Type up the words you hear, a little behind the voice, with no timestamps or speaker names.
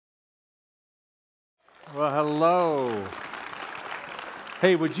Well, hello.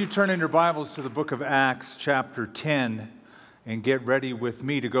 Hey, would you turn in your Bibles to the book of Acts, chapter 10, and get ready with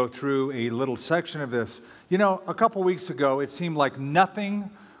me to go through a little section of this. You know, a couple weeks ago, it seemed like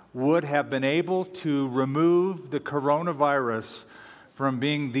nothing would have been able to remove the coronavirus from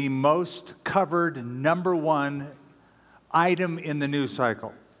being the most covered number one item in the news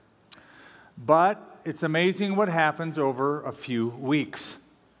cycle. But it's amazing what happens over a few weeks.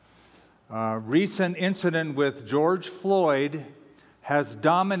 Recent incident with George Floyd has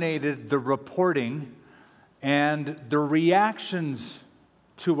dominated the reporting and the reactions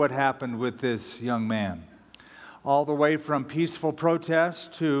to what happened with this young man. All the way from peaceful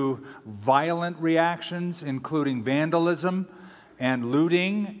protests to violent reactions, including vandalism and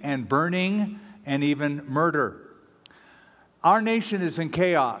looting and burning and even murder. Our nation is in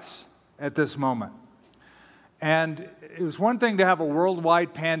chaos at this moment. And it was one thing to have a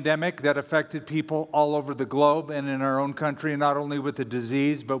worldwide pandemic that affected people all over the globe and in our own country, not only with the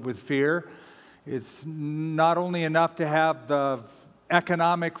disease, but with fear. It's not only enough to have the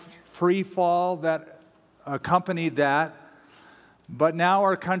economic free fall that accompanied that, but now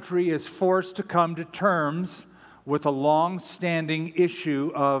our country is forced to come to terms with a long-standing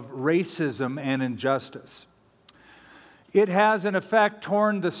issue of racism and injustice. It has, in effect,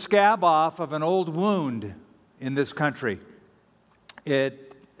 torn the scab off of an old wound in this country.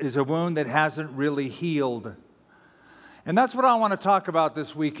 It is a wound that hasn't really healed. And that's what I want to talk about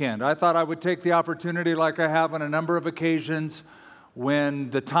this weekend. I thought I would take the opportunity, like I have on a number of occasions,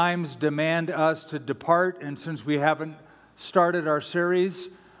 when the times demand us to depart. And since we haven't started our series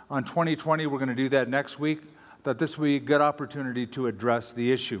on 2020, we're going to do that next week. I thought this would be a good opportunity to address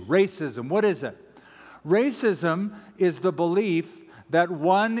the issue. Racism, what is it? Racism is the belief that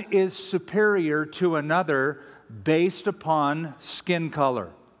one is superior to another based upon skin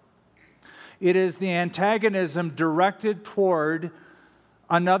color. It is the antagonism directed toward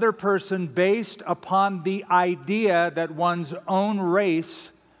another person based upon the idea that one's own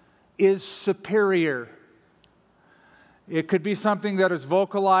race is superior. It could be something that is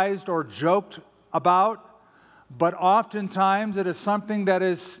vocalized or joked about, but oftentimes it is something that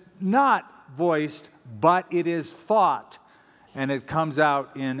is not voiced, but it is thought, and it comes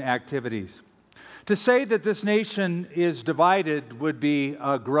out in activities. To say that this nation is divided would be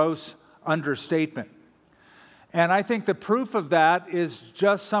a gross understatement. And I think the proof of that is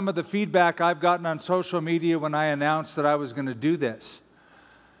just some of the feedback I've gotten on social media when I announced that I was going to do this.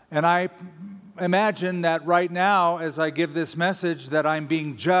 And I imagine that right now, as I give this message, that I'm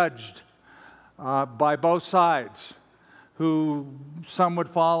being judged by both sides, who some would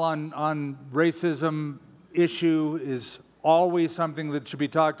fall on racism issue is always something that should be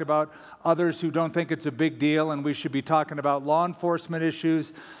talked about. Others who don't think it's a big deal and we should be talking about law enforcement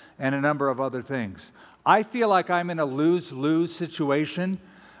issues and a number of other things. I feel like I'm in a lose-lose situation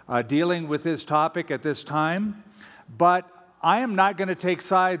dealing with this topic at this time, but I am not going to take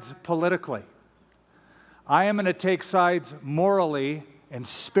sides politically. I am going to take sides morally and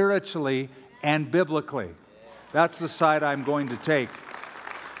spiritually and biblically. That's the side I'm going to take.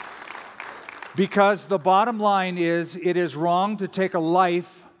 Because the bottom line is, it is wrong to take a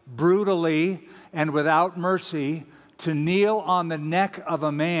life brutally and without mercy, to kneel on the neck of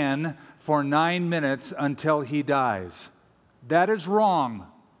a man for 9 minutes until he dies. That is wrong.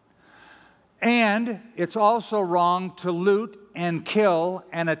 And it's also wrong to loot and kill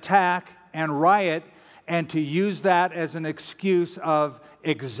and attack and riot and to use that as an excuse of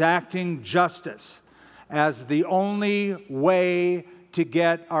exacting justice as the only way to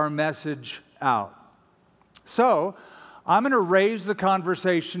get our message out. So, I'm going to raise the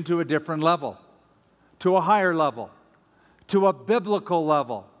conversation to a different level, to a higher level, to a biblical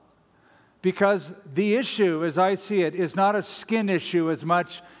level. Because the issue, as I see it, is not a skin issue as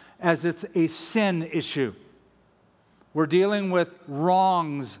much as it's a sin issue. We're dealing with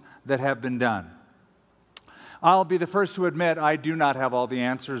wrongs that have been done. I'll be the first to admit I do not have all the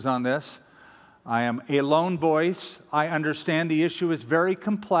answers on this. I am a lone voice. I understand the issue is very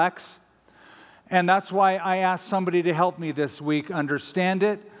complex. And that's why I asked somebody to help me this week understand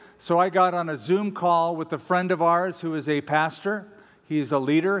it. So I got on a Zoom call with a friend of ours who is a pastor. He's a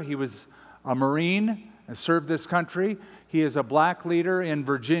leader. He was a Marine and served this country. He is a black leader in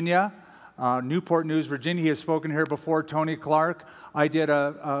Virginia, Newport News, Virginia. He has spoken here before, Tony Clark. I did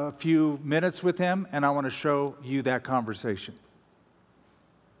a few minutes with him, and I want to show you that conversation.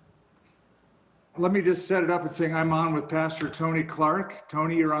 Let me just set it up and saying I'm on with Pastor Tony Clark.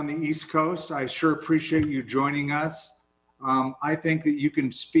 Tony, you're on the East Coast. I sure appreciate you joining us. I think that you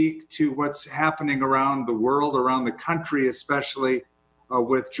can speak to what's happening around the world, around the country, especially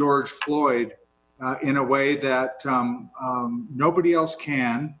with George Floyd. in a way that nobody else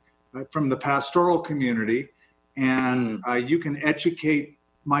can from the pastoral community. And you can educate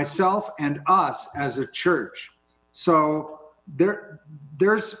myself and us as a church. So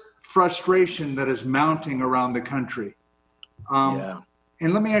there's frustration that is mounting around the country.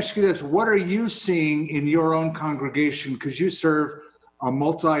 And let me ask you this, what are you seeing in your own congregation? Because you serve a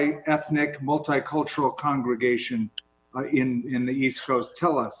multi-ethnic, multicultural congregation in the East Coast.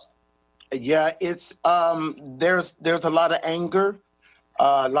 Tell us. Yeah, it's there's a lot of anger,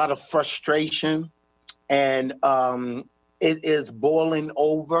 a lot of frustration, and it is boiling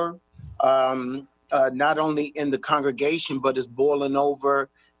over, not only in the congregation, but it's boiling over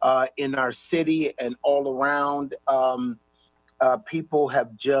in our city and all around. People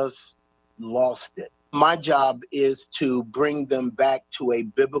have just lost it. My job is to bring them back to a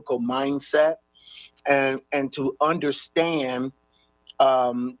biblical mindset and to understand,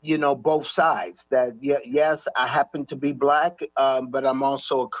 both sides. That, yes, I happen to be Black, but I'm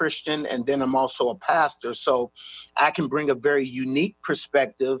also a Christian, and then I'm also a pastor. So I can bring a very unique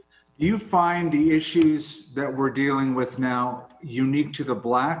perspective. Do you find the issues that we're dealing with now unique to the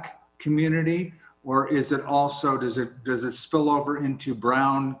Black community? Or is it also, does it spill over into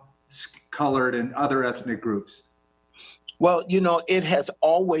brown, colored, and other ethnic groups? Well, it has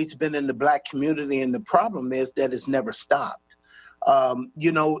always been in the Black community, and the problem is that it's never stopped.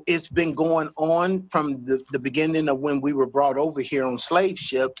 It's been going on from the beginning of when we were brought over here on slave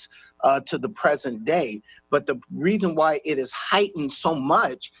ships to the present day. But the reason why it is heightened so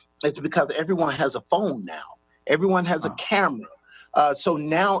much is because everyone has a phone now. Everyone has a camera. So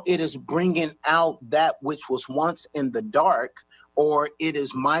now it is bringing out that which was once in the dark, or it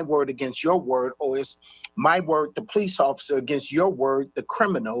is my word against your word, or it's my word, the police officer, against your word, the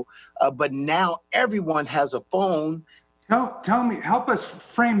criminal. But now everyone has a phone. Tell me, help us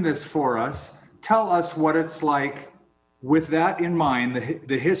frame this for us. Tell us what it's like with that in mind,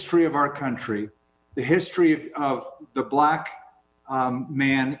 the history of our country, the history of the Black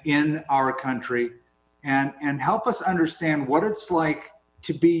man in our country, and help us understand what it's like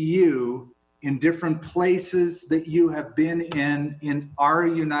to be you in different places that you have been in our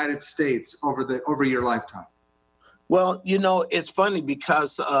United States over your lifetime. Well, it's funny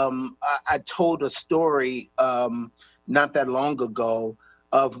because I told a story not that long ago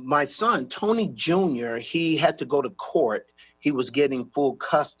of my son, Tony Jr. He had to go to court. He was getting full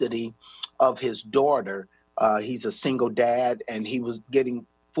custody of his daughter. He's a single dad, and he was getting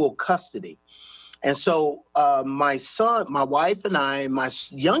full custody. And so my son, my wife and I, my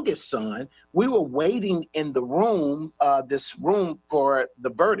youngest son, we were waiting in the room, this room for the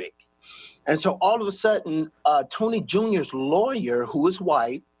verdict. And so all of a sudden, Tony Jr.'s lawyer, who is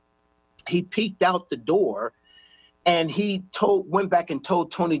white, he peeked out the door, and he went back and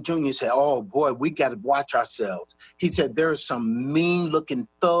told Tony Jr., said, "Oh boy, we got to watch ourselves." He said, "There's some mean-looking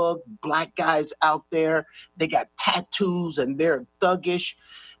thug Black guys out there. They got tattoos and they're thuggish."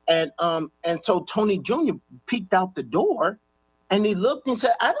 And so Tony Jr. peeked out the door, and he looked and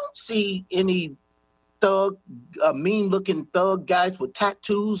said, "I don't see any mean-looking thug guys with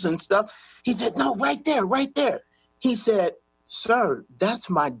tattoos and stuff." He said, "No, right there, right there." He said, "Sir, that's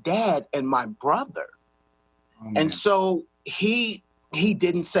my dad and my brother." Oh, and so he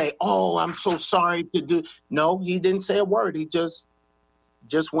didn't say, "Oh, I'm so sorry to do." No, he didn't say a word. He just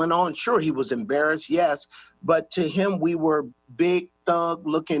went on. Sure, he was embarrassed, yes, but to him, we were big,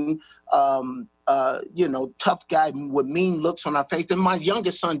 thug-looking, tough guy with mean looks on our face. And my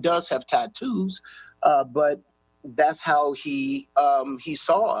youngest son does have tattoos, but that's how he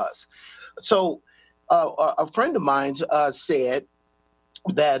saw us. So a friend of mine said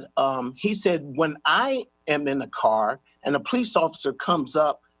that he said, when I am in a car and a police officer comes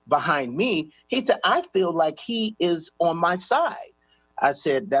up behind me, he said, I feel like he is on my side. I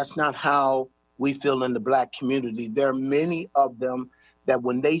said, that's not how we feel in the Black community. There are many of them that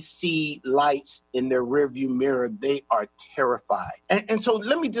when they see lights in their rearview mirror, they are terrified. And so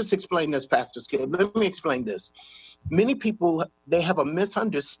let me just explain this, Pastor Skip. Let me explain this. Many people, they have a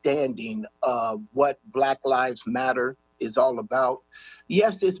misunderstanding of what Black Lives Matter is all about.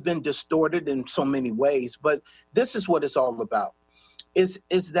 Yes, it's been distorted in so many ways, but this is what it's all about. Is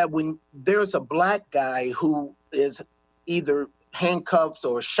that when there's a Black guy who is either handcuffed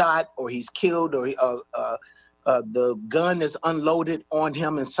or shot, or he's killed, or the gun is unloaded on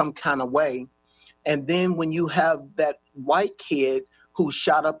him in some kind of way, and then when you have that white kid who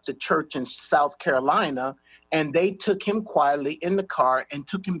shot up the church in South Carolina, and they took him quietly in the car and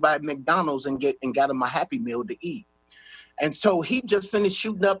took him by McDonald's and got him a Happy Meal to eat. And so he just finished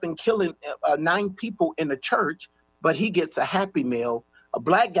shooting up and killing 9 people in the church, but he gets a Happy Meal. a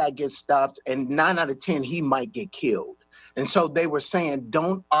black guy gets stopped, and 9 out of 10, he might get killed. And so they were saying,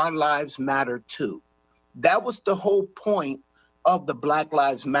 don't our lives matter too? That was the whole point of the Black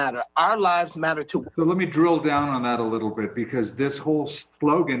Lives Matter. Our lives matter too. So let me drill down on that a little bit, because this whole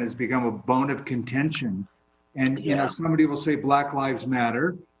slogan has become a bone of contention. And you know, somebody will say Black Lives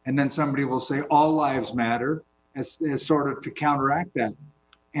Matter, and then somebody will say all lives matter, as sort of to counteract that.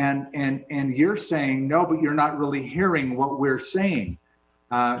 And you're saying no, but you're not really hearing what we're saying.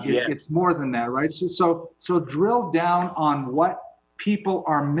 It's more than that, right? So drill down on what people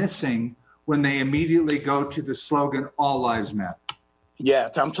are missing when they immediately go to the slogan, all lives matter.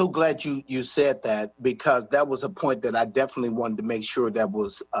 Yes, I'm so glad you said that, because that was a point that I definitely wanted to make sure that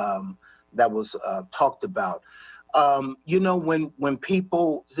was talked about. You know, when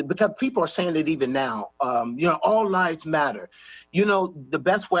people, because people are saying it even now, you know, all lives matter. You know, the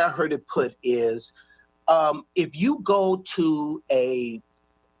best way I heard it put is, if you go to a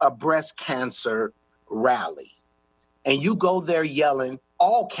breast cancer rally and you go there yelling,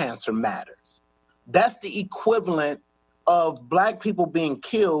 all cancer matters, that's the equivalent of black people being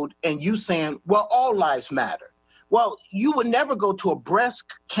killed and you saying, well, all lives matter. Well, you would never go to a breast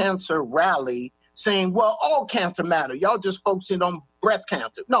cancer rally saying, well, all cancer matter. Y'all just focusing on breast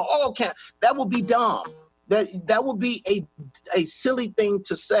cancer. No, all cancer. That would be dumb. That would be a silly thing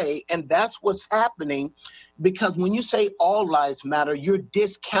to say. And that's what's happening, because when you say all lives matter, you're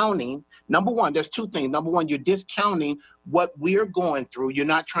discounting. Number one, there's two things. Number one, you're discounting what we're going through. You're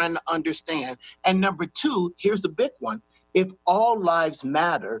not trying to understand. And number two, here's the big one. If all lives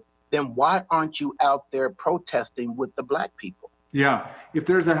matter, then why aren't you out there protesting with the black people? Yeah. If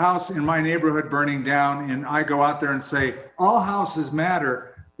there's a house in my neighborhood burning down and I go out there and say, all houses matter,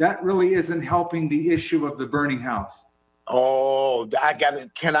 that really isn't helping the issue of the burning house. Oh, I got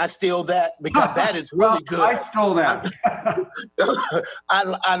it. Can I steal that? Because that is really good. I stole that.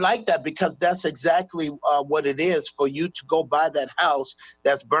 I like that, because that's exactly what it is, for you to go by that house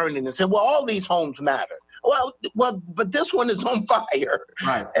that's burning and say, well, all these homes matter. Well, but this one is on fire.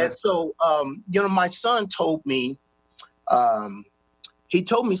 Right. And so, you know, my son told me, he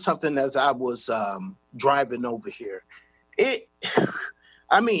told me something as I was driving over here. It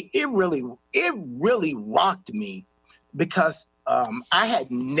really rocked me, because I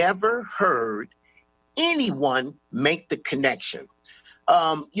had never heard anyone make the connection.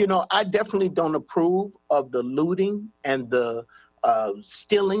 You know, I definitely don't approve of the looting and the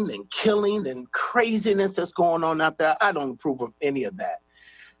stealing and killing and craziness that's going on out there. I don't approve of any of that.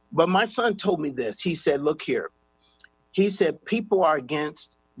 But my son told me this. He said, look here. He said, people are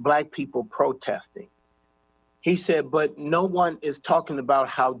against black people protesting. He said, but no one is talking about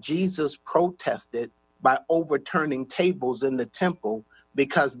how Jesus protested by overturning tables in the temple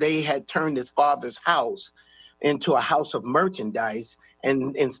because they had turned his father's house into a house of merchandise,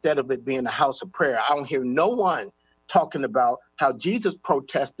 and instead of it being a house of prayer. I don't hear no one talking about how Jesus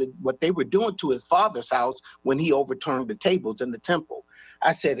protested what they were doing to his father's house when he overturned the tables in the temple.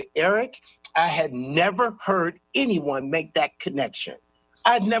 I said, Eric, I had never heard anyone make that connection.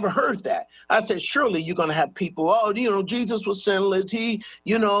 I'd never heard that. I said, surely you're going to have people, oh, you know, Jesus was sinless. He,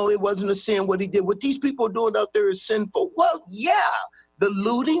 you know, it wasn't a sin what he did. What these people are doing out there is sinful. Well, yeah, the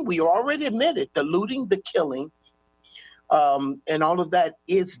looting, we already admitted, the looting, the killing, and all of that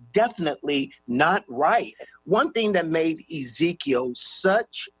is definitely not right. One thing that made Ezekiel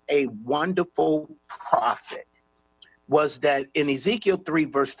such a wonderful prophet was that in Ezekiel 3,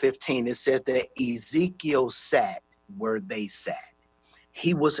 verse 15, it says that Ezekiel sat where they sat.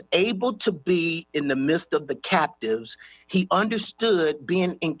 He was able to be in the midst of the captives. He understood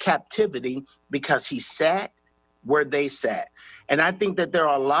being in captivity because he sat where they sat. And I think that there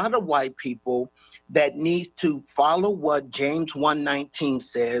are a lot of white people that needs to follow what James 1:19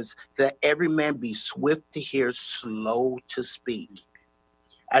 says, that every man be swift to hear, slow to speak.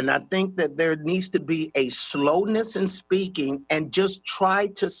 And I think that there needs to be a slowness in speaking, and just try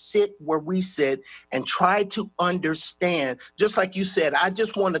to sit where we sit and try to understand. Just like you said, I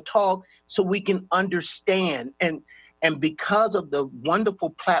just want to talk so we can understand. And because of the wonderful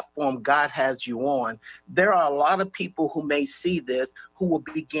platform God has you on, there are a lot of people who may see this who will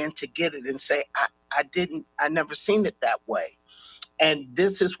begin to get it and say, I never seen it that way. And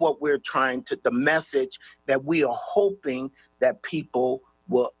this is what we're trying to, the message that we are hoping that people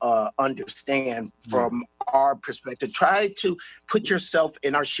will understand from our perspective. Try to put yourself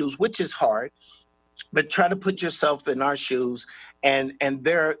in our shoes, which is hard, but try to put yourself in our shoes. And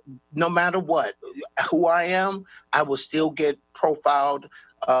there, no matter what, who I am, I will still get profiled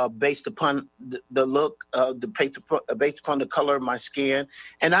based upon the look, based upon the color of my skin.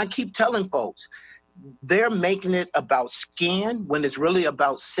 And I keep telling folks, they're making it about skin when it's really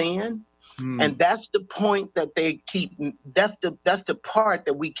about sin. And that's the point that that's the part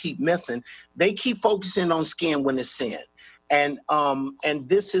that we keep missing. They keep focusing on skin when it's sin. And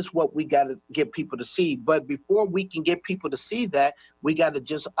this is what we got to get people to see. But before we can get people to see that, we got to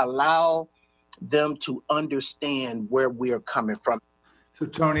just allow them to understand where we are coming from. So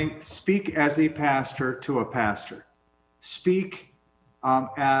Tony, speak as a pastor to a pastor. Speak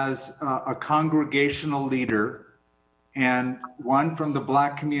as a congregational leader and one from the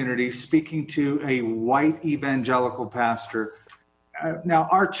Black community speaking to a white evangelical pastor. Now,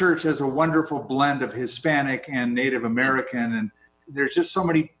 our church has a wonderful blend of Hispanic and Native American, and there's just so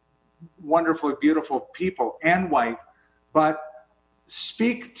many wonderful, beautiful people and white. But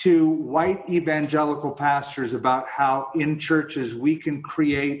speak to white evangelical pastors about how in churches we can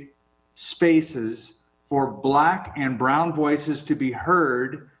create spaces for Black and brown voices to be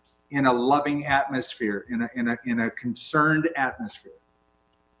heard in a loving atmosphere, in a concerned atmosphere.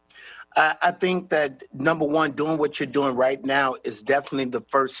 I think that, number one, doing what you're doing right now is definitely the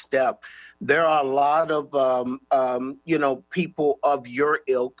first step. There are a lot of, people of your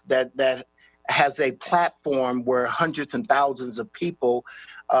ilk that has a platform where hundreds and thousands of people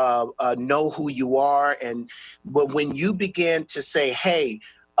know who you are. But when you begin to say, hey,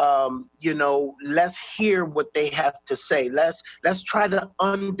 let's hear what they have to say. Let's try to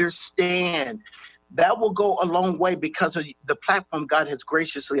understand. That will go a long way because of the platform God has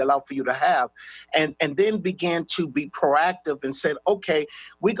graciously allowed for you to have. And then begin to be proactive and said, okay,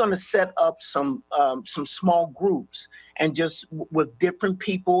 we're going to set up some small groups and just with different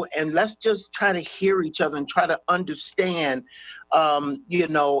people. And let's just try to hear each other and try to understand,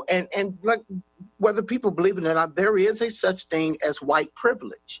 and like, whether people believe it or not, there is a such thing as white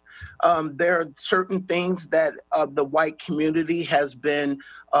privilege. There are certain things that the white community has been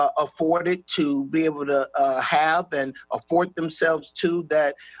afforded to be able to have and afford themselves to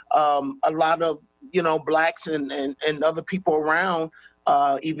that a lot of, Blacks and other people around,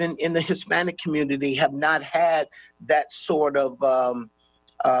 even in the Hispanic community, have not had that sort of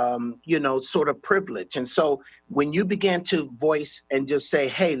privilege. And so when you begin to voice and just say,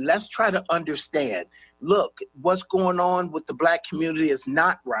 hey, let's try to understand, look, what's going on with the Black community is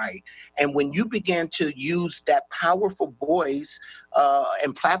not right. And when you begin to use that powerful voice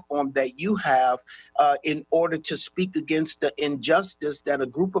and platform that you have in order to speak against the injustice that a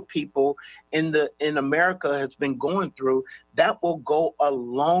group of people in America has been going through, that will go a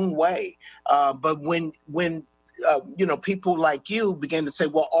long way. But when people like you begin to say,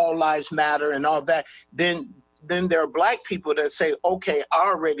 well, all lives matter and all that, then there are Black people that say, okay, I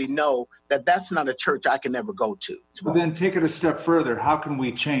already know that that's not a church I can ever go to. Well, then take it a step further. How can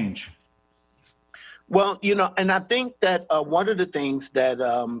we change? Well, and I think that one of the things that,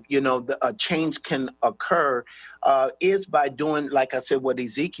 a change can occur is by doing, like I said, what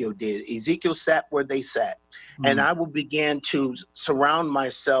Ezekiel did. Ezekiel sat where they sat. And I will begin to surround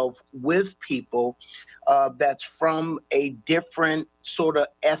myself with people that's from a different sort of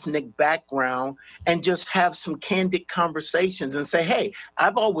ethnic background and just have some candid conversations and say, hey,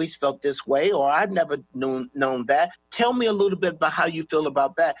 I've always felt this way, or I've never known that. Tell me a little bit about how you feel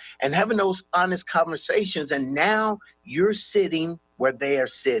about that. And having those honest conversations. And now you're sitting where they are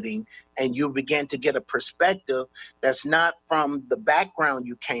sitting, and you begin to get a perspective that's not from the background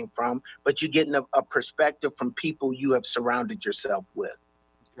you came from, but you're getting a perspective from people you have surrounded yourself with.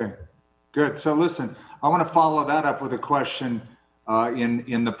 Okay, good. So listen, I want to follow that up with a question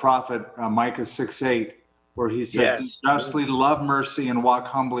in the prophet Micah 6:8, where he said, yes, justly love mercy and walk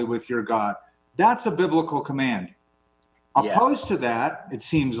humbly with your God. That's a biblical command. Opposed to that, it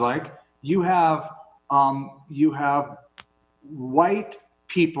seems like you have white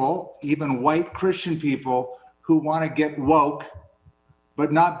people, even white Christian people, who want to get woke,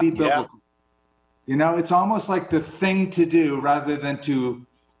 but not be biblical. Yeah. It's almost like the thing to do rather than to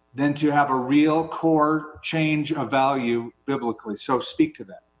have a real core change of value biblically. So speak to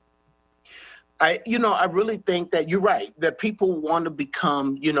that. I really think that you're right, that people want to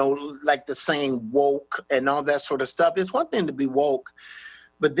become, like the saying woke and all that sort of stuff. It's one thing to be woke,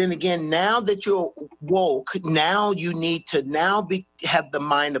 but then again, now that you're woke, now you need to have the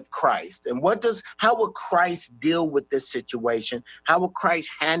mind of Christ. And how will Christ deal with this situation? How will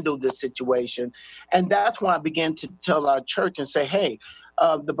Christ handle this situation? And that's why I began to tell our church and say, hey,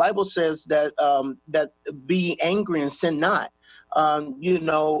 the Bible says that be angry and sin not.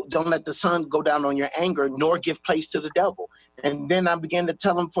 Don't let the sun go down on your anger, nor give place to the devil. And then I began to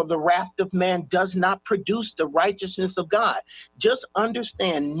tell them, for the wrath of man does not produce the righteousness of God. Just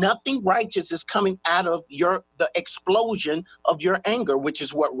understand, nothing righteous is coming out of the explosion of your anger, which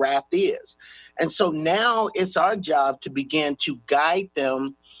is what wrath is. And so now it's our job to begin to guide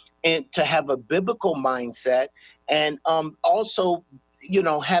them and to have a biblical mindset, and also,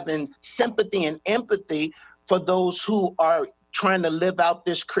 having sympathy and empathy for those who are trying to live out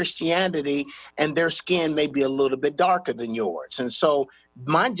this Christianity and their skin may be a little bit darker than yours. And so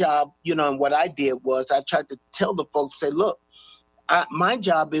my job, and what I did was I tried to tell the folks, say, look, my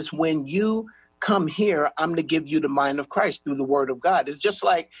job is when you come here, I'm to give you the mind of Christ through the word of God. It's just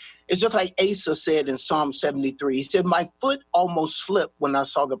like Asa said in Psalm 73. He said, my foot almost slipped when I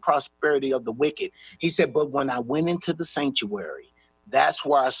saw the prosperity of the wicked. He said, but when I went into the sanctuary, that's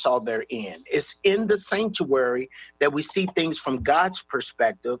where I saw their end. It's in the sanctuary that we see things from God's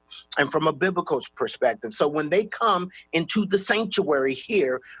perspective and from a biblical perspective. So when they come into the sanctuary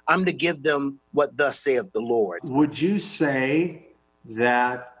here, I'm to give them what thus saith the Lord. Would you say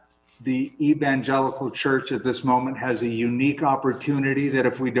that the evangelical church at this moment has a unique opportunity that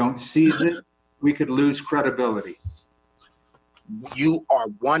if we don't seize it, we could lose credibility? You are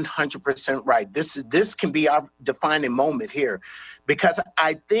 100% right. This can be our defining moment here, because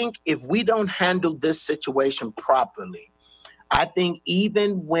I think if we don't handle this situation properly, I think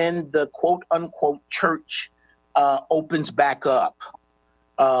even when the quote unquote church opens back up,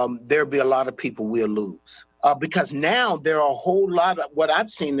 there'll be a lot of people we'll lose. Because now there are a whole lot of, what I've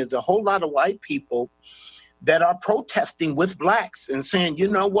seen is a whole lot of white people that are protesting with blacks and saying, you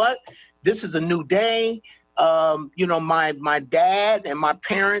know what, this is a new day. My dad and my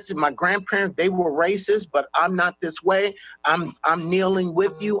parents and my grandparents, they were racist, but I'm not this way. I'm kneeling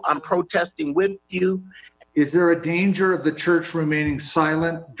with you. I'm protesting with you. Is there a danger of the church remaining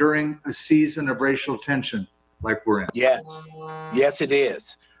silent during a season of racial tension like we're in? Yes, it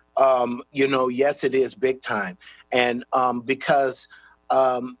is. Yes, it is big time. And because,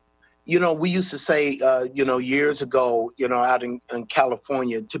 we used to say, years ago, out in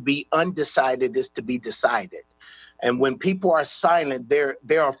California, to be undecided is to be decided. And when people are silent, they're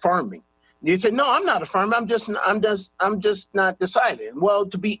affirming. You say, no, I'm not affirming. I'm just not decided. Well,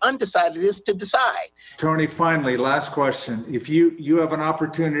 to be undecided is to decide. Tony, finally, last question. If you have an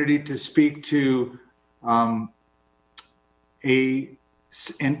opportunity to speak to an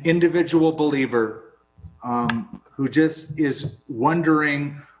individual believer who just is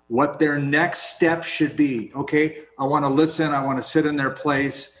wondering what their next step should be. Okay, I want to listen, I want to sit in their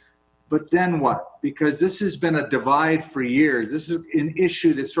place, but then what? Because this has been a divide for years. This is an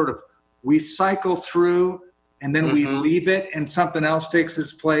issue that sort of we cycle through and then we leave it and something else takes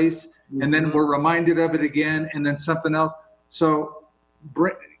its place and then we're reminded of it again and then something else. So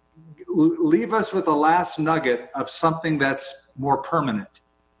leave us with a last nugget of something that's more permanent.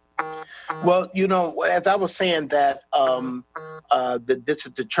 Well, as I was saying that this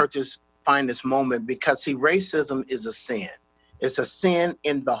is the church's finest moment, because racism is a sin. It's a sin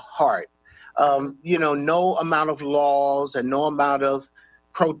in the heart. No amount of laws and no amount of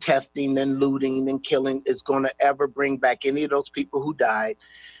protesting and looting and killing is going to ever bring back any of those people who died.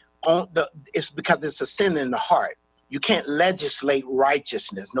 It's because it's a sin in the heart. You can't legislate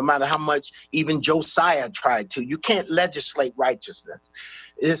righteousness, no matter how much even Josiah tried to. You can't legislate righteousness.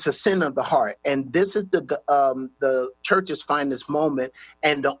 It's a sin of the heart. And this is the church's finest moment.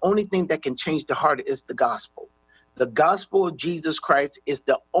 And the only thing that can change the heart is the gospel. The gospel of Jesus Christ is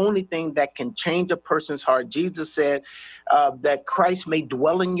the only thing that can change a person's heart. Jesus said that Christ may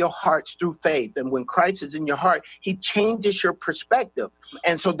dwell in your hearts through faith. And when Christ is in your heart, he changes your perspective.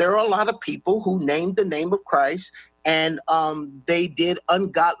 And so there are a lot of people who named the name of Christ and they did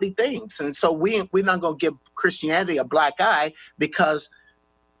ungodly things. And so we're not going to give Christianity a black eye because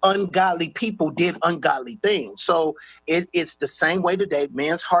ungodly people did ungodly things. So it's the same way today.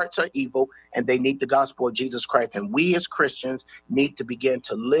 Men's hearts are evil and they need the gospel of Jesus Christ. And we as Christians need to begin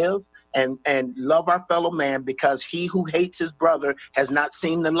to live and love our fellow man, because he who hates his brother has not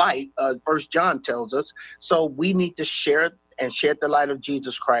seen the light, 1 John tells us. So we need to share the light of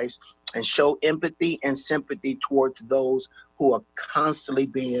Jesus Christ and show empathy and sympathy towards those who are constantly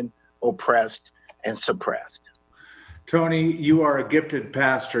being oppressed and suppressed. Tony, you are a gifted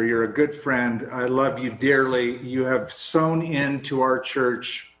pastor. You're a good friend. I love you dearly. You have sown into our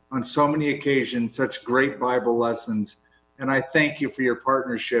church on so many occasions such great Bible lessons. And I thank you for your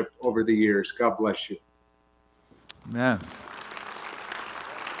partnership over the years. God bless you. Amen.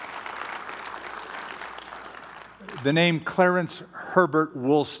 The name Clarence Herbert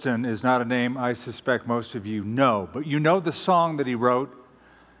Woolston is not a name I suspect most of you know, but you know the song that he wrote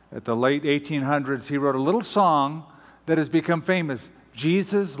at the late 1800s. He wrote a little song that has become famous.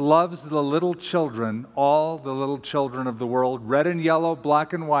 Jesus loves the little children, all the little children of the world, red and yellow,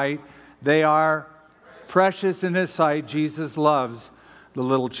 black and white. They are precious in His sight. Jesus loves the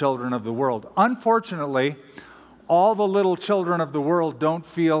little children of the world. Unfortunately, all the little children of the world don't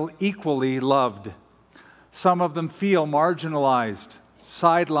feel equally loved. Some of them feel marginalized,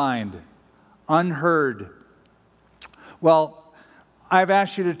 sidelined, unheard. Well, I've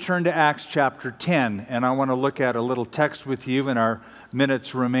asked you to turn to Acts chapter 10, and I want to look at a little text with you in our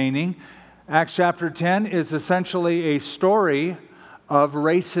minutes remaining. Acts chapter 10 is essentially a story of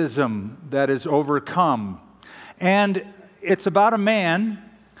racism that is overcome. And it's about a man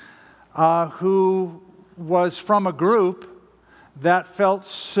who was from a group that felt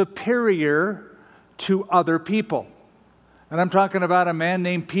superior to other people. And I'm talking about a man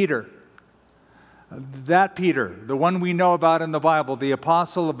named Peter. That Peter, the one we know about in the Bible, the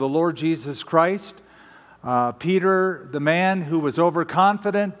apostle of the Lord Jesus Christ. Peter, the man who was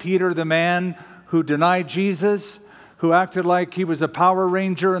overconfident. Peter, the man who denied Jesus, who acted like he was a Power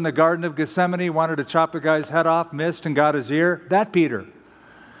Ranger in the Garden of Gethsemane, wanted to chop a guy's head off, missed and got his ear. That Peter.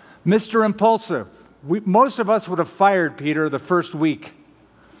 Mr. Impulsive. Most of us would have fired Peter the first week.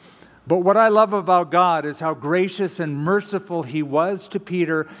 But what I love about God is how gracious and merciful He was to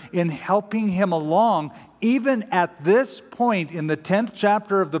Peter in helping him along. Even at this point in the 10th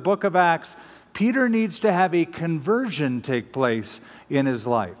chapter of the book of Acts, Peter needs to have a conversion take place in his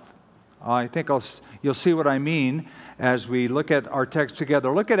life. I think you'll see what I mean as we look at our text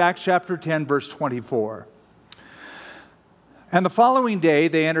together. Look at Acts chapter 10, verse 24. And the following day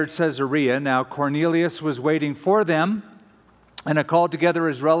they entered Caesarea. Now Cornelius was waiting for them, and had called together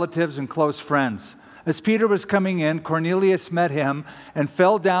his relatives and close friends. As Peter was coming in, Cornelius met him and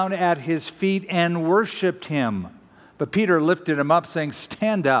fell down at his feet and worshiped him. But Peter lifted him up, saying,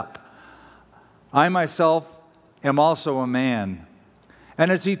 "Stand up. I myself am also a man."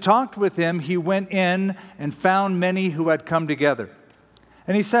 And as he talked with him, he went in and found many who had come together.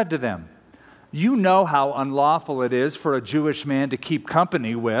 And he said to them, "You know how unlawful it is for a Jewish man to keep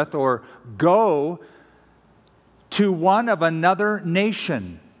company with or go to one of another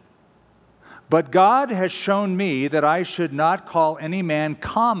nation. But God has shown me that I should not call any man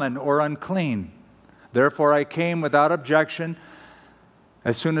common or unclean. Therefore I came without objection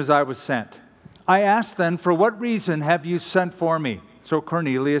as soon as I was sent. I asked then, 'For what reason have you sent for me?' So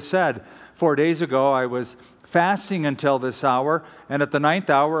Cornelius said, 4 days ago I was fasting until this hour, and at the 9th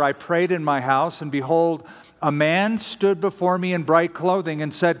hour I prayed in my house, and behold, a man stood before me in bright clothing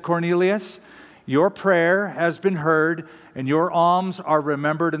and said, 'Cornelius, your prayer has been heard, and your alms are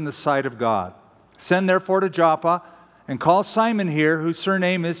remembered in the sight of God. Send therefore to Joppa, and call Simon here, whose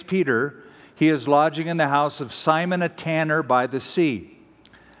surname is Peter. He is lodging in the house of Simon a tanner by the sea.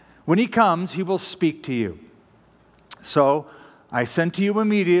 When he comes, he will speak to you.' So I sent to you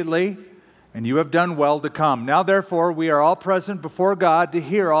immediately, and you have done well to come. Now therefore we are all present before God to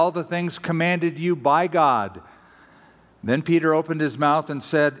hear all the things commanded you by God." Then Peter opened his mouth and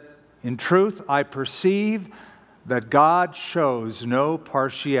said, "In truth, I perceive that God shows no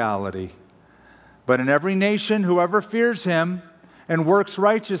partiality. But in every nation, whoever fears Him and works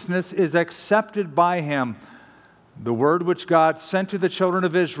righteousness is accepted by Him. The word which God sent to the children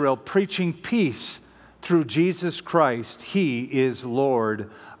of Israel, preaching peace through Jesus Christ, He is Lord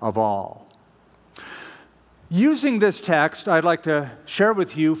of all." Using this text, I'd like to share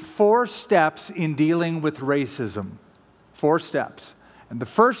with you 4 steps in dealing with racism. 4 steps. And the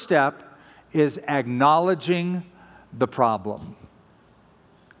first step is acknowledging the problem.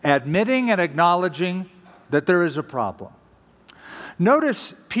 Admitting and acknowledging that there is a problem.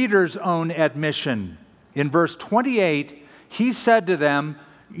 Notice Peter's own admission. In verse 28, he said to them,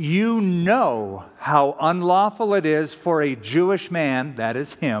 "You know how unlawful it is for a Jewish man," that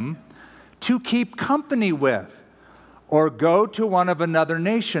is him, "to keep company with or go to one of another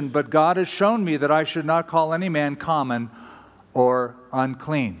nation. But God has shown me that I should not call any man common or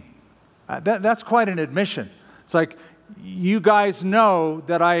unclean." That's quite an admission. It's like, you guys know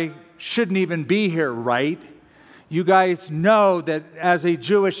that I shouldn't even be here, right? You guys know that as a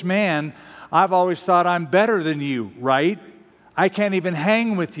Jewish man, I've always thought I'm better than you, right? I can't even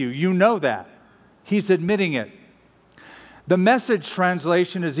hang with you. You know that. He's admitting it. The Message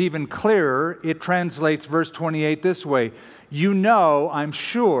translation is even clearer. It translates verse 28 this way: "You know, I'm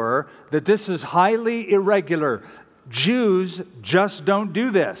sure, that this is highly irregular. Jews just don't do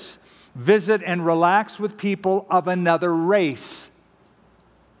this. Visit and relax with people of another race."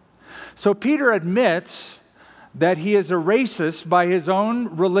 So Peter admits that he is a racist by his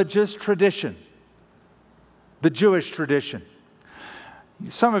own religious tradition, the Jewish tradition.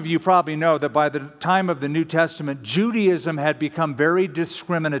 Some of you probably know that by the time of the New Testament, Judaism had become very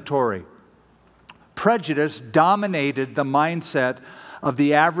discriminatory. Prejudice dominated the mindset of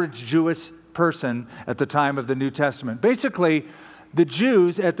the average Jewish person at the time of the New Testament. Basically, the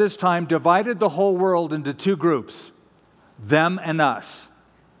Jews at this time divided the whole world into two groups, them and us.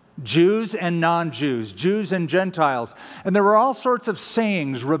 Jews and non-Jews, Jews and Gentiles. And there were all sorts of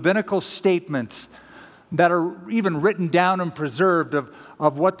sayings, rabbinical statements that are even written down and preserved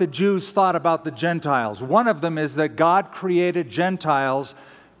of what the Jews thought about the Gentiles. One of them is that God created Gentiles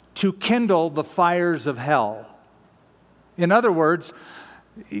to kindle the fires of hell. In other words,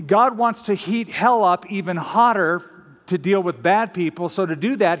 God wants to heat hell up even hotter to deal with bad people. So to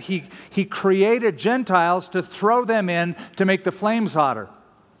do that, he created Gentiles to throw them in to make the flames hotter.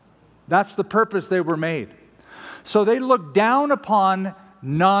 That's the purpose they were made. So they looked down upon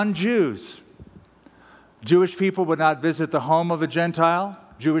non-Jews. Jewish people would not visit the home of a Gentile.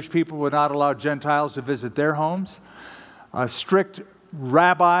 Jewish people would not allow Gentiles to visit their homes. Strict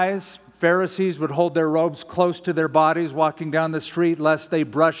rabbis, Pharisees would hold their robes close to their bodies walking down the street lest they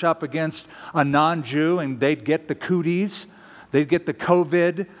brush up against a non-Jew and they'd get the cooties. They'd get the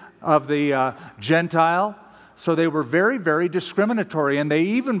COVID of the Gentile. So they were very, very discriminatory. And they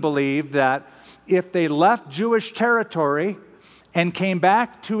even believed that if they left Jewish territory and came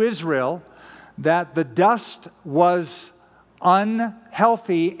back to Israel, that the dust was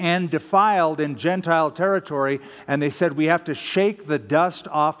unhealthy and defiled in Gentile territory, and they said we have to shake the dust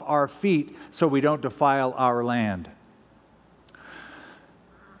off our feet so we don't defile our land.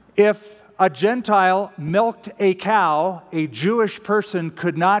 If a Gentile milked a cow, a Jewish person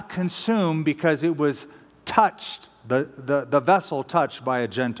could not consume because it was touched, the vessel touched by a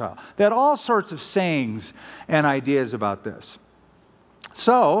Gentile. They had all sorts of sayings and ideas about this.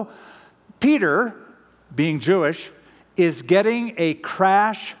 So, Peter, being Jewish, is getting a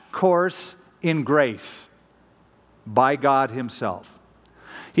crash course in grace by God himself.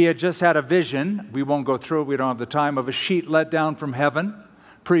 He had just had a vision. We won't go through it. We don't have the time. Of a sheet let down from heaven.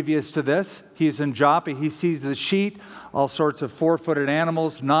 Previous to this, he's in Joppa. He sees the sheet. All sorts of four-footed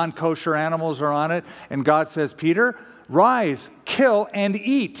animals, non-kosher animals are on it. And God says, Peter, rise, kill, and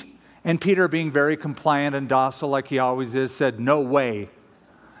eat. And Peter, being very compliant and docile like he always is, said, no way.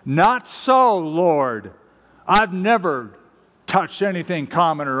 Not so, Lord. I've never touched anything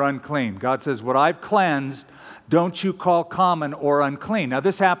common or unclean. God says, what I've cleansed, don't you call common or unclean. Now,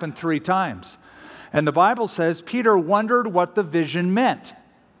 this happened 3 times. And the Bible says Peter wondered what the vision meant.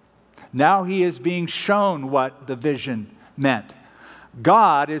 Now he is being shown what the vision meant.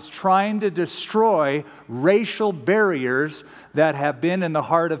 God is trying to destroy racial barriers that have been in the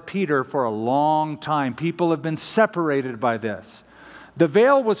heart of Peter for a long time. People have been separated by this. The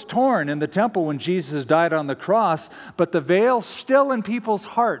veil was torn in the temple when Jesus died on the cross, but the veil still in people's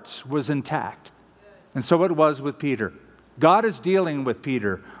hearts was intact. And so it was with Peter. God is dealing with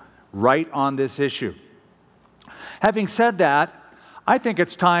Peter right on this issue. Having said that, I think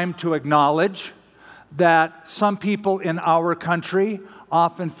it's time to acknowledge that some people in our country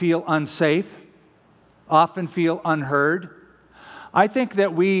often feel unsafe, often feel unheard. I think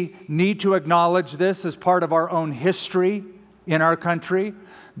that we need to acknowledge this as part of our own history in our country.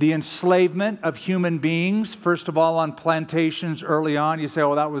 The enslavement of human beings, first of all on plantations early on. You say,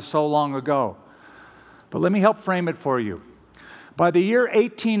 oh, that was so long ago. But let me help frame it for you. By the year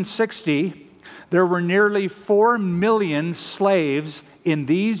 1860, there were nearly 4 million slaves in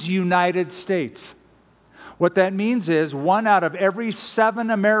these United States. What that means is 1 out of every 7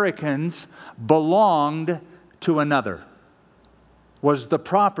 Americans belonged to another, was the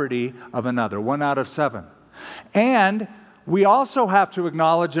property of another, 1 out of 7. And we also have to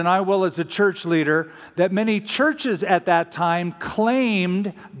acknowledge, and I will as a church leader, that many churches at that time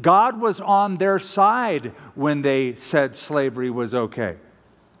claimed God was on their side when they said slavery was okay.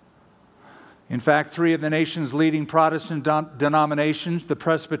 In fact, 3 of the nation's leading Protestant denominations, the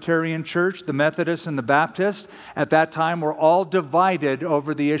Presbyterian Church, the Methodist, and the Baptist, at that time were all divided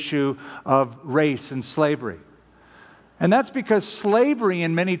over the issue of race and slavery. And that's because slavery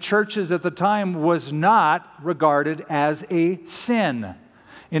in many churches at the time was not regarded as a sin.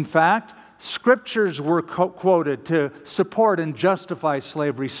 In fact, scriptures were quoted to support and justify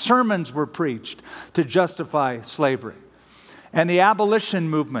slavery. Sermons were preached to justify slavery. And the abolition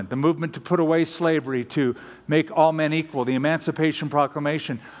movement, the movement to put away slavery, to make all men equal, the Emancipation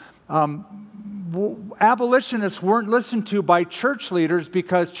Proclamation, abolitionists weren't listened to by church leaders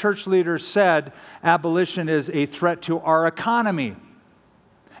because church leaders said abolition is a threat to our economy.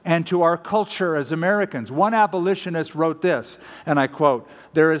 and to our culture as Americans. One abolitionist wrote this, and I quote,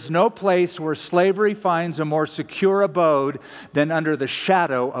 "There is no place where slavery finds a more secure abode than under the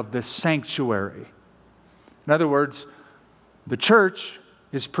shadow of the sanctuary." In other words, the church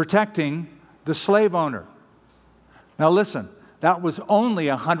is protecting the slave owner. Now listen, that was only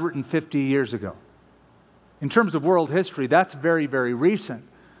 150 years ago. In terms of world history, that's very, very recent.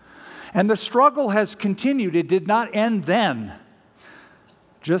 And the struggle has continued. It did not end then.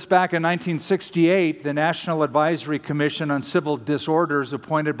 Just back in 1968, the National Advisory Commission on Civil Disorders,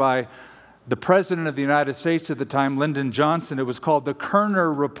 appointed by the President of the United States at the time, Lyndon Johnson, it was called the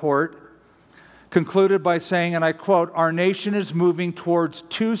Kerner Report, concluded by saying, and I quote, "Our nation is moving towards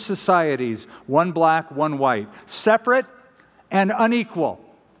two societies, one black, one white, separate and unequal.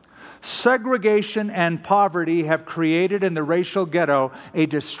 Segregation and poverty have created in the racial ghetto a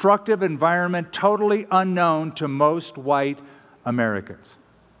destructive environment totally unknown to most white Americans."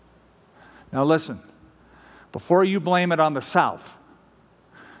 Now listen, before you blame it on the South,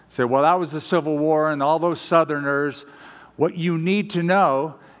 say, well, that was the Civil War and all those Southerners, what you need to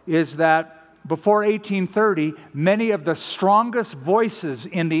know is that before 1830, many of the strongest voices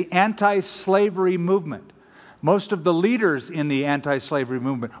in the anti-slavery movement, most of the leaders in the anti-slavery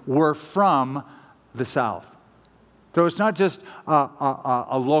movement were from the South. So it's not just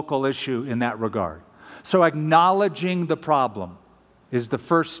a local issue in that regard. So acknowledging the problem is the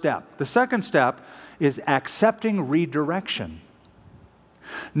first step. The second step is accepting redirection.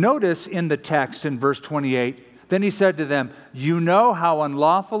 Notice in the text in verse 28, then he said to them, "You know how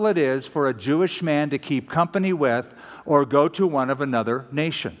unlawful it is for a Jewish man to keep company with or go to one of another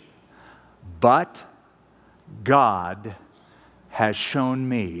nation. But God has shown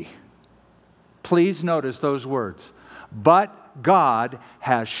me." Please notice those words. "But God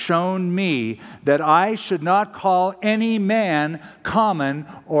has shown me that I should not call any man common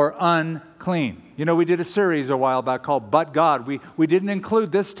or unclean." You know, we did a series a while back called "But God." We didn't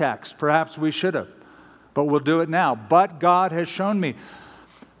include this text. Perhaps we should have, but we'll do it now. "But God has shown me."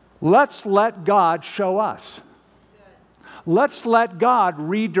 Let's let God show us. Let's let God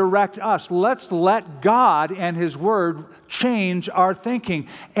redirect us. Let's let God and His Word change our thinking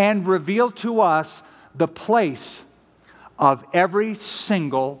and reveal to us the place of every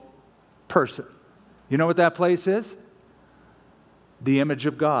single person. You know what that place is? The image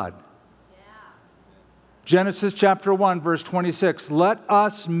of God. Yeah. Genesis chapter 1, verse 26. "Let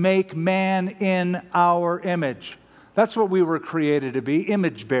us make man in our image." That's what we were created to be,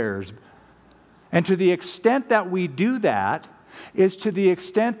 image bearers. And to the extent that we do that is to the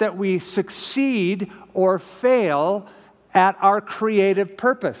extent that we succeed or fail at our creative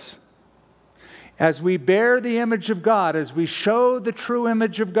purpose. As we bear the image of God, as we show the true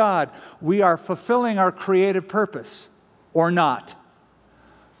image of God, we are fulfilling our creative purpose or not.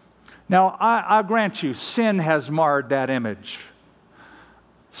 Now, I grant you, sin has marred that image.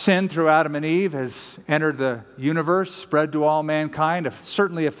 Sin through Adam and Eve has entered the universe, spread to all mankind, have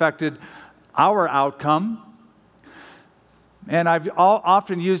certainly affected our outcome. And I've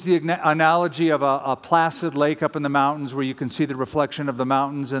often used the analogy of a placid lake up in the mountains where you can see the reflection of the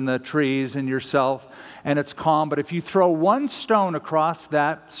mountains and the trees and yourself, and it's calm. But if you throw one stone across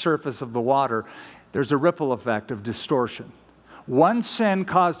that surface of the water, there's a ripple effect of distortion. One sin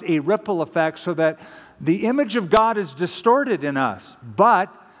caused a ripple effect so that the image of God is distorted in us.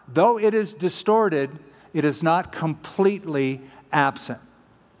 But though it is distorted, it is not completely absent.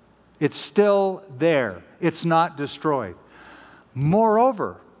 It's still there. It's not destroyed.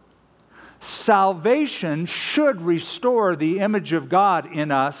 Moreover, salvation should restore the image of God in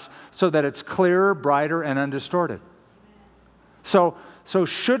us so that it's clearer, brighter, and undistorted. So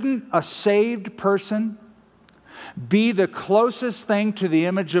shouldn't a saved person be the closest thing to the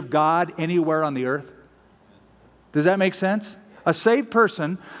image of God anywhere on the earth? Does that make sense? A saved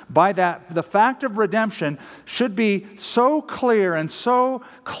person, by the fact of redemption, should be so clear and so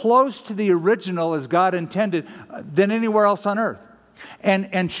close to the original as God intended than anywhere else on earth.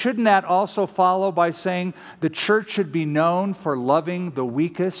 And shouldn't that also follow by saying the church should be known for loving the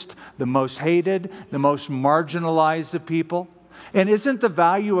weakest, the most hated, the most marginalized of people? And isn't the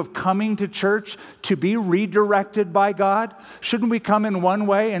value of coming to church to be redirected by God? Shouldn't we come in one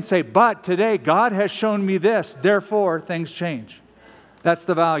way and say, but today God has shown me this, therefore things change? That's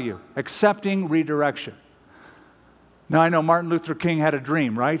the value, accepting redirection. Now I know Martin Luther King had a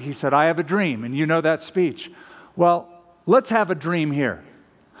dream, right? He said, I have a dream, and you know that speech. Well, let's have a dream here.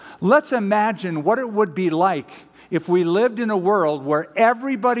 Let's imagine what it would be like if we lived in a world where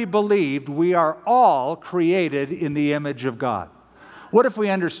everybody believed we are all created in the image of God. What if we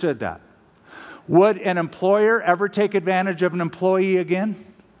understood that? Would an employer ever take advantage of an employee again?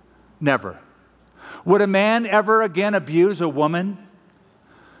 Never. Would a man ever again abuse a woman?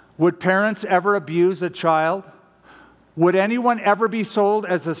 Would parents ever abuse a child? Would anyone ever be sold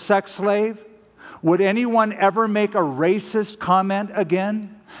as a sex slave? Would anyone ever make a racist comment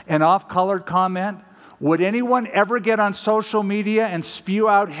again? An off-colored comment? Would anyone ever get on social media and spew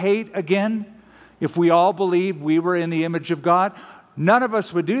out hate again if we all believed we were in the image of God? None of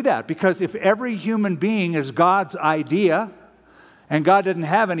us would do that, because if every human being is God's idea, and God didn't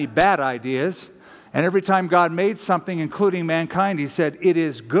have any bad ideas, and every time God made something, including mankind, He said, it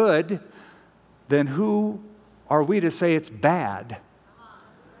is good, then who are we to say it's bad?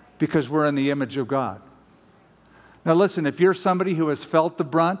 Because we're in the image of God. Now listen, if you're somebody who has felt the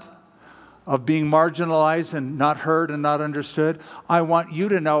brunt of being marginalized and not heard and not understood, I want you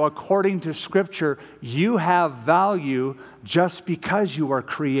to know, according to Scripture, you have value just because you are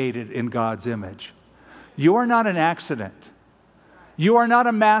created in God's image. You are not an accident. You are not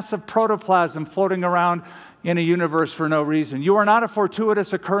a mass of protoplasm floating around in a universe for no reason. You are not a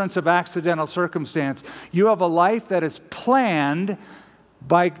fortuitous occurrence of accidental circumstance. You have a life that is planned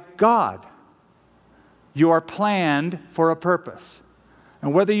by God. You are planned for a purpose.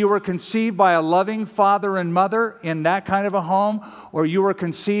 And whether you were conceived by a loving father and mother in that kind of a home, or you were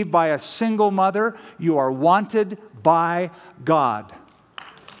conceived by a single mother, you are wanted by God.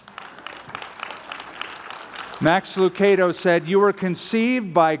 Max Lucado said, you were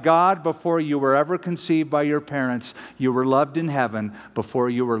conceived by God before you were ever conceived by your parents. You were loved in heaven before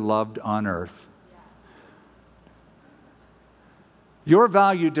you were loved on earth. Your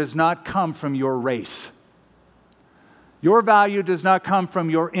value does not come from your race. Your value does not come from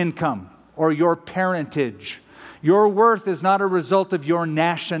your income or your parentage. Your worth is not a result of your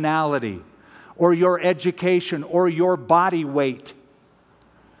nationality or your education or your body weight.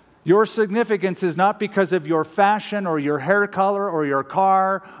 Your significance is not because of your fashion or your hair color or your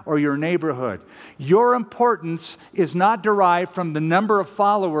car or your neighborhood. Your importance is not derived from the number of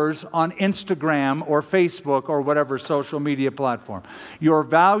followers on Instagram or Facebook or whatever social media platform. Your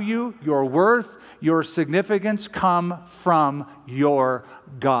value, your worth, your significance come from your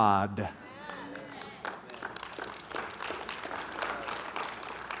God.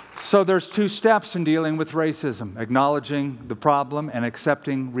 So there's two steps in dealing with racism: acknowledging the problem and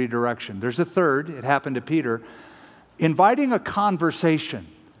accepting redirection. There's a third. It happened to Peter. Inviting a conversation.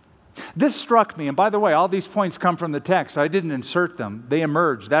 This struck me, and by the way, all these points come from the text. I didn't insert them. They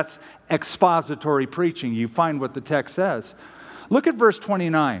emerge. That's expository preaching. You find what the text says. Look at verse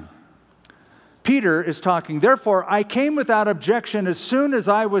 29. Peter is talking, therefore, I came without objection as soon as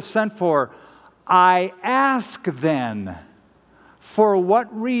I was sent for. I ask then, for what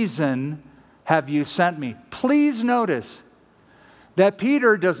reason have you sent me? Please notice that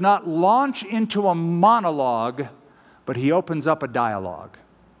Peter does not launch into a monologue, but he opens up a dialogue.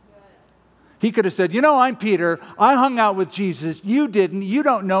 He could have said, you know, I'm Peter. I hung out with Jesus. You didn't. You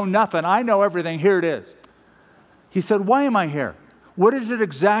don't know nothing. I know everything. Here it is. He said, why am I here? What is it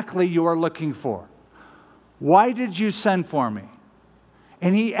exactly you are looking for? Why did you send for me?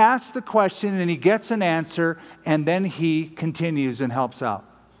 And he asks the question and he gets an answer, and then he continues and helps out.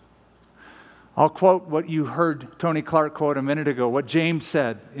 I'll quote what you heard Tony Clark quote a minute ago, what James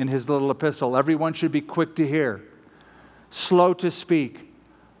said in his little epistle. Everyone should be quick to hear, slow to speak,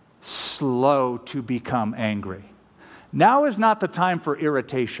 slow to become angry. Now is not the time for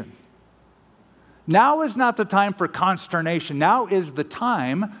irritation. Now is not the time for consternation. Now is the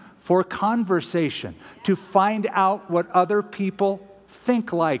time for conversation, to find out what other people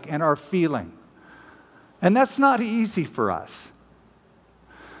think like and are feeling. And that's not easy for us,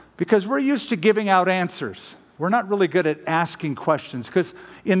 because we're used to giving out answers. We're not really good at asking questions, because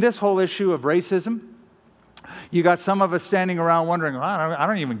in this whole issue of racism, you got some of us standing around wondering, well, I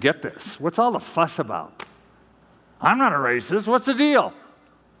don't even get this. What's all the fuss about? I'm not a racist. What's the deal?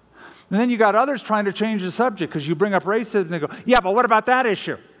 And then you got others trying to change the subject because you bring up racism and they go, yeah, but what about that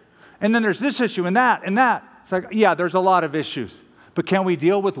issue? And then there's this issue and that and that. It's like, yeah, there's a lot of issues. But can we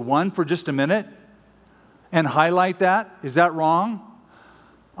deal with one for just a minute and highlight that? Is that wrong?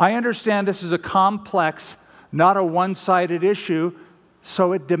 I understand this is a complex, not a one-sided issue,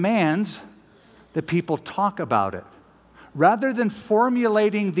 so it demands that people talk about it. Rather than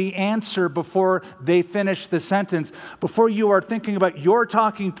formulating the answer before they finish the sentence, before you are thinking about your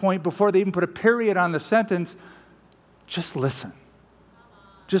talking point, before they even put a period on the sentence, just listen.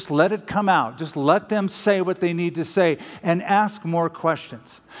 Just let it come out. Just let them say what they need to say and ask more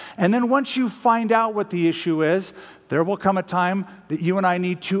questions. And then once you find out what the issue is, there will come a time that you and I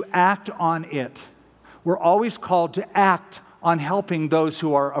need to act on it. We're always called to act on helping those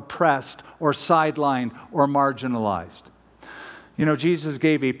who are oppressed or sidelined or marginalized. You know, Jesus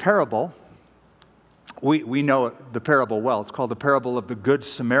gave a parable. We know the parable well. It's called the parable of the Good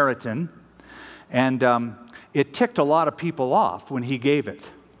Samaritan. And it ticked a lot of people off when he gave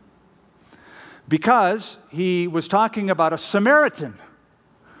it, because he was talking about a Samaritan,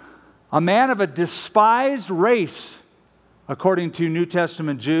 a man of a despised race, according to New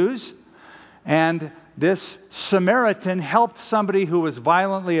Testament Jews. And this Samaritan helped somebody who was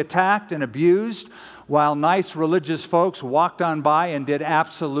violently attacked and abused, while nice religious folks walked on by and did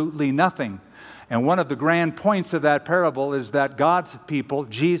absolutely nothing. And one of the grand points of that parable is that God's people,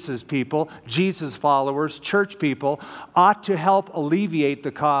 Jesus followers, church people, ought to help alleviate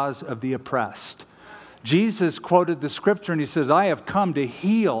the cause of the oppressed. Jesus quoted the scripture and he says, I have come to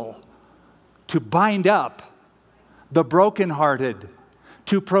heal, to bind up the brokenhearted,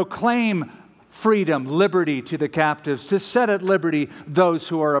 to proclaim freedom, liberty to the captives, to set at liberty those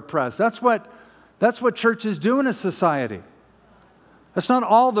who are oppressed. That's what churches do in a society. That's not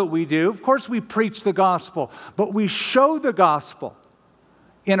all that we do. Of course, we preach the gospel, but we show the gospel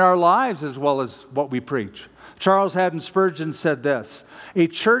in our lives as well as what we preach. Charles Haddon Spurgeon said this: a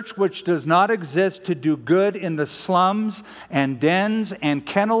church which does not exist to do good in the slums and dens and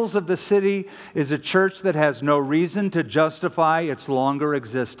kennels of the city is a church that has no reason to justify its longer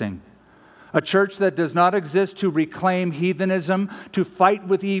existing. A church that does not exist to reclaim heathenism, to fight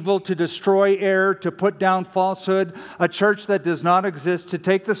with evil, to destroy error, to put down falsehood. A church that does not exist to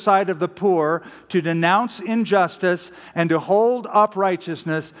take the side of the poor, to denounce injustice, and to hold up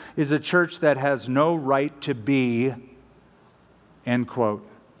righteousness is a church that has no right to be. End quote.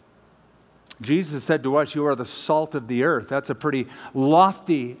 Jesus said to us, you are the salt of the earth. That's a pretty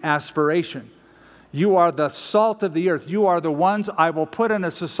lofty aspiration. You are the salt of the earth. You are the ones I will put in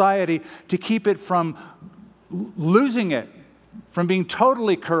a society to keep it from losing it, from being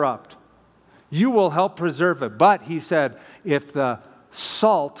totally corrupt. You will help preserve it. But, he said, if the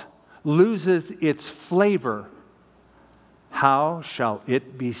salt loses its flavor, how shall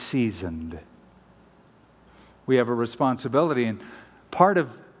it be seasoned? We have a responsibility, and part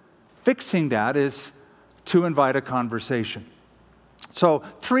of fixing that is to invite a conversation. So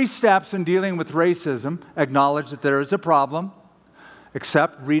 3 steps in dealing with racism: acknowledge that there is a problem,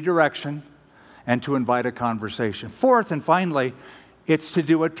 accept redirection, and to invite a conversation. 4th and finally, it's to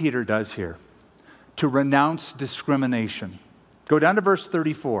do what Peter does here, to renounce discrimination. Go down to verse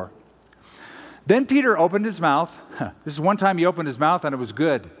 34. Then Peter opened his mouth. This is one time he opened his mouth and it was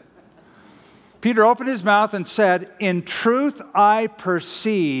good. Peter opened his mouth and said, in truth I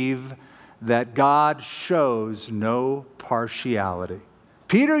perceive that God shows no partiality.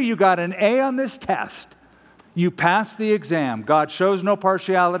 Peter, you got an A on this test. You passed the exam. God shows no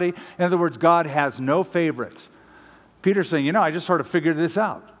partiality. In other words, God has no favorites. Peter's saying, I just sort of figured this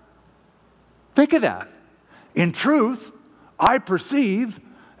out. Think of that. In truth, I perceive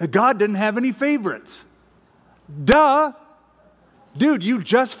that God didn't have any favorites. Duh. Dude, you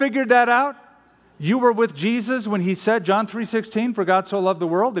just figured that out? You were with Jesus when he said, John 3:16, for God so loved the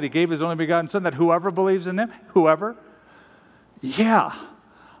world that he gave his only begotten son, that whoever believes in him, whoever. Yeah,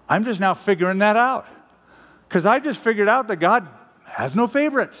 I'm just now figuring that out. Because I just figured out that God has no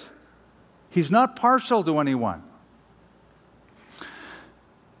favorites. He's not partial to anyone.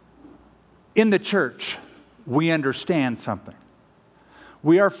 In the church, we understand something.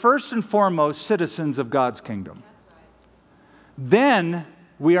 We are first and foremost citizens of God's kingdom. Then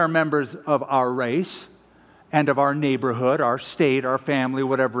we are members of our race and of our neighborhood, our state, our family,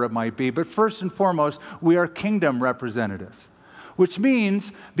 whatever it might be. But first and foremost, we are kingdom representatives, which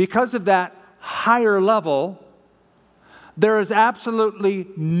means because of that higher level, there is absolutely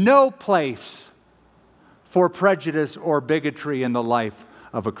no place for prejudice or bigotry in the life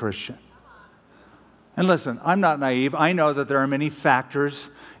of a Christian. And listen, I'm not naive. I know that there are many factors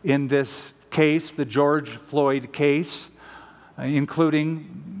in this case, the George Floyd case,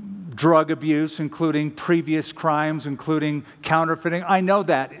 including drug abuse, including previous crimes, including counterfeiting. I know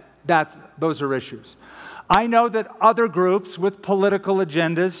that those are issues. I know that other groups with political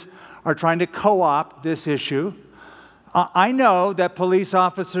agendas are trying to co-opt this issue. I know that police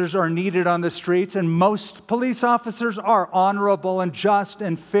officers are needed on the streets, and most police officers are honorable and just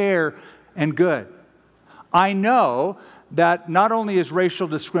and fair and good. I know that not only is racial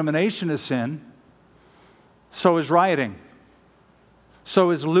discrimination a sin, so is rioting.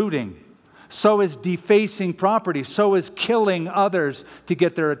 So is looting. So is defacing property. So is killing others to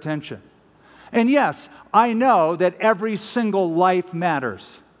get their attention. And yes, I know that every single life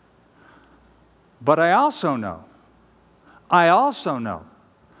matters. But I also know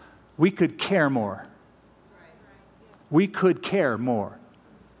we could care more. We could care more.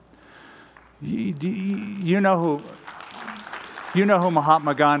 You know who... You know who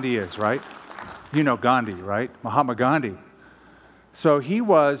Mahatma Gandhi is, right? You know Gandhi, right? Mahatma Gandhi. So he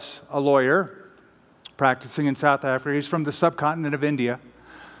was a lawyer practicing in South Africa. He's from the subcontinent of India.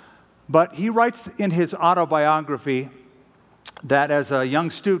 But he writes in his autobiography that as a young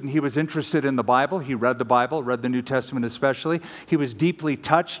student, he was interested in the Bible. He read the New Testament especially. He was deeply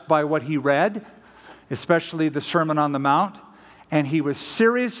touched by what he read, especially the Sermon on the Mount. And he was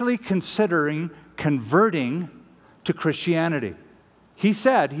seriously considering converting to Christianity. He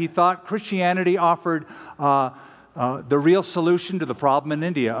said he thought Christianity offered the real solution to the problem in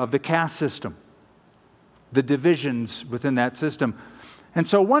India of the caste system, the divisions within that system. And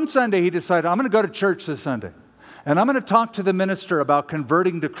so one Sunday he decided, I'm going to go to church this Sunday, and I'm going to talk to the minister about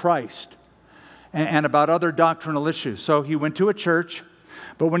converting to Christ and about other doctrinal issues. So he went to a church,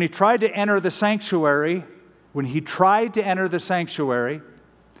 but when he tried to enter the sanctuary,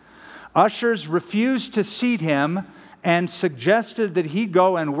 ushers refused to seat him and suggested that he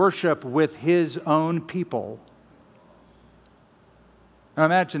go and worship with his own people. Now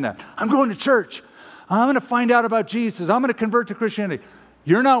imagine that. I'm going to church. I'm going to find out about Jesus. I'm going to convert to Christianity.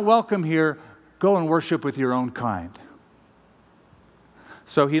 You're not welcome here. Go and worship with your own kind.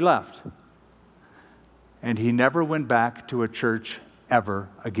 So he left. And he never went back to a church ever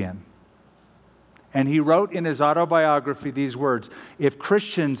again. And he wrote in his autobiography these words, if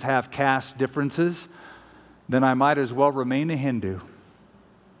Christians have caste differences, then I might as well remain a Hindu.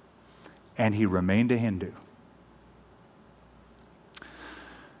 And he remained a Hindu.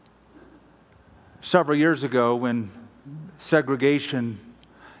 Several years ago, when segregation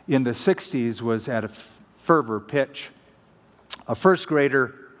in the 60s was at a fervor pitch, a first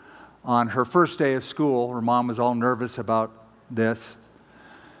grader on her first day of school, her mom was all nervous about this.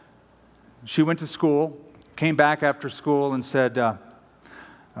 She went to school, came back after school and said, the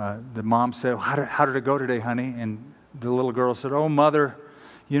mom said, how did it go today, honey? And the little girl said, oh, mother,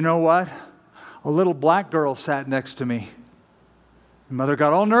 you know what? A little black girl sat next to me. The mother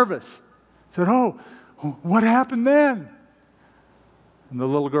got all nervous. Said, oh, what happened then? And the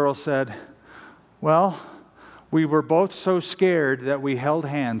little girl said, well, we were both so scared that we held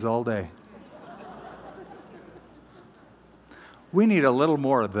hands all day. We need a little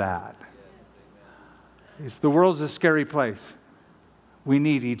more of that. The world's a scary place. We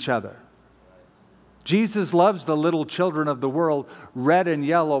need each other. Jesus loves the little children of the world, red and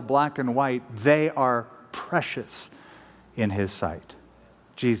yellow, black and white. They are precious in His sight.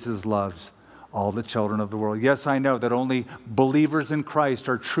 Jesus loves all the children of the world. Yes, I know that only believers in Christ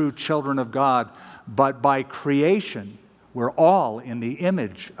are true children of God, but by creation, we're all in the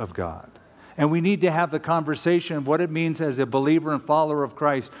image of God. And we need to have the conversation of what it means as a believer and follower of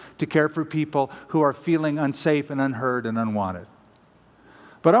Christ to care for people who are feeling unsafe and unheard and unwanted.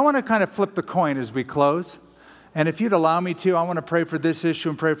 But I want to kind of flip the coin as we close. And if you'd allow me to, I want to pray for this issue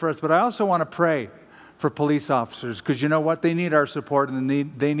and pray for us. But I also want to pray for police officers, because you know what? They need our support and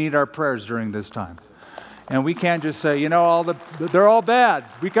they need our prayers during this time. And we can't just say, you know, they're all bad.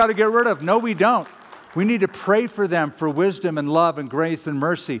 We got to get rid of them. No, we don't. We need to pray for them for wisdom and love and grace and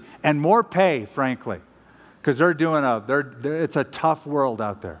mercy and more pay, frankly, because it's a tough world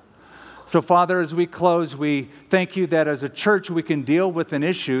out there. So, Father, as we close, we thank you that as a church we can deal with an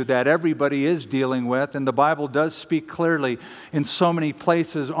issue that everybody is dealing with, and the Bible does speak clearly in so many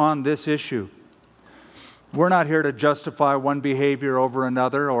places on this issue. We're not here to justify one behavior over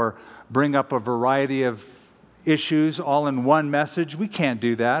another or bring up a variety of issues all in one message. We can't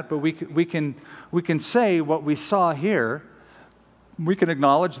do that, but we can say what we saw here. We can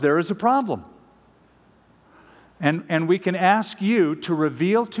acknowledge there is a problem. And we can ask you to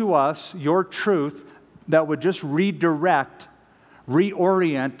reveal to us your truth that would just redirect,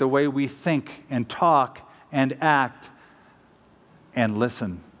 reorient the way we think and talk and act and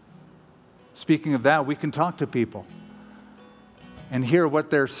listen. Speaking of that, we can talk to people and hear what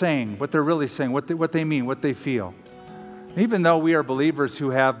they're saying, what they're really saying, what they mean, what they feel. Even though we are believers who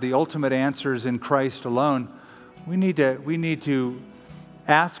have the ultimate answers in Christ alone, we need to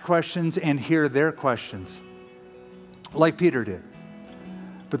ask questions and hear their questions, like Peter did.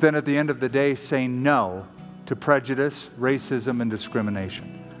 But then at the end of the day, say no to prejudice, racism, and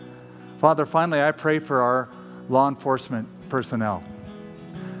discrimination. Father, finally, I pray for our law enforcement personnel.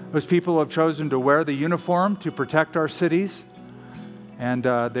 Those people who have chosen to wear the uniform to protect our cities, and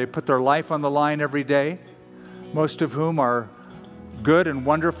they put their life on the line every day, most of whom are good and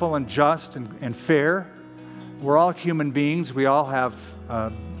wonderful and just and fair. We're all human beings. We all have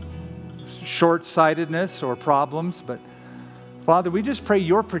short-sightedness or problems, but Father, we just pray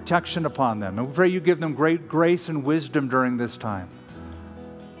your protection upon them, and we pray you give them great grace and wisdom during this time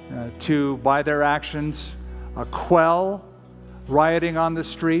to, by their actions, quell rioting on the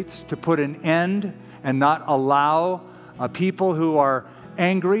streets, to put an end and not allow people who are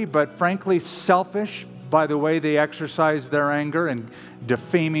angry but frankly selfish by the way they exercise their anger and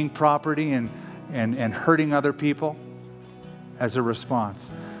defaming property and hurting other people as a response.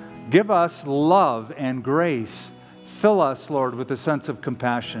 Give us love and grace. Fill us, Lord, with a sense of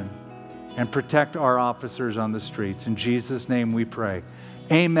compassion and protect our officers on the streets. In Jesus' name we pray.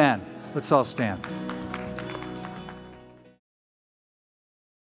 Amen. Let's all stand.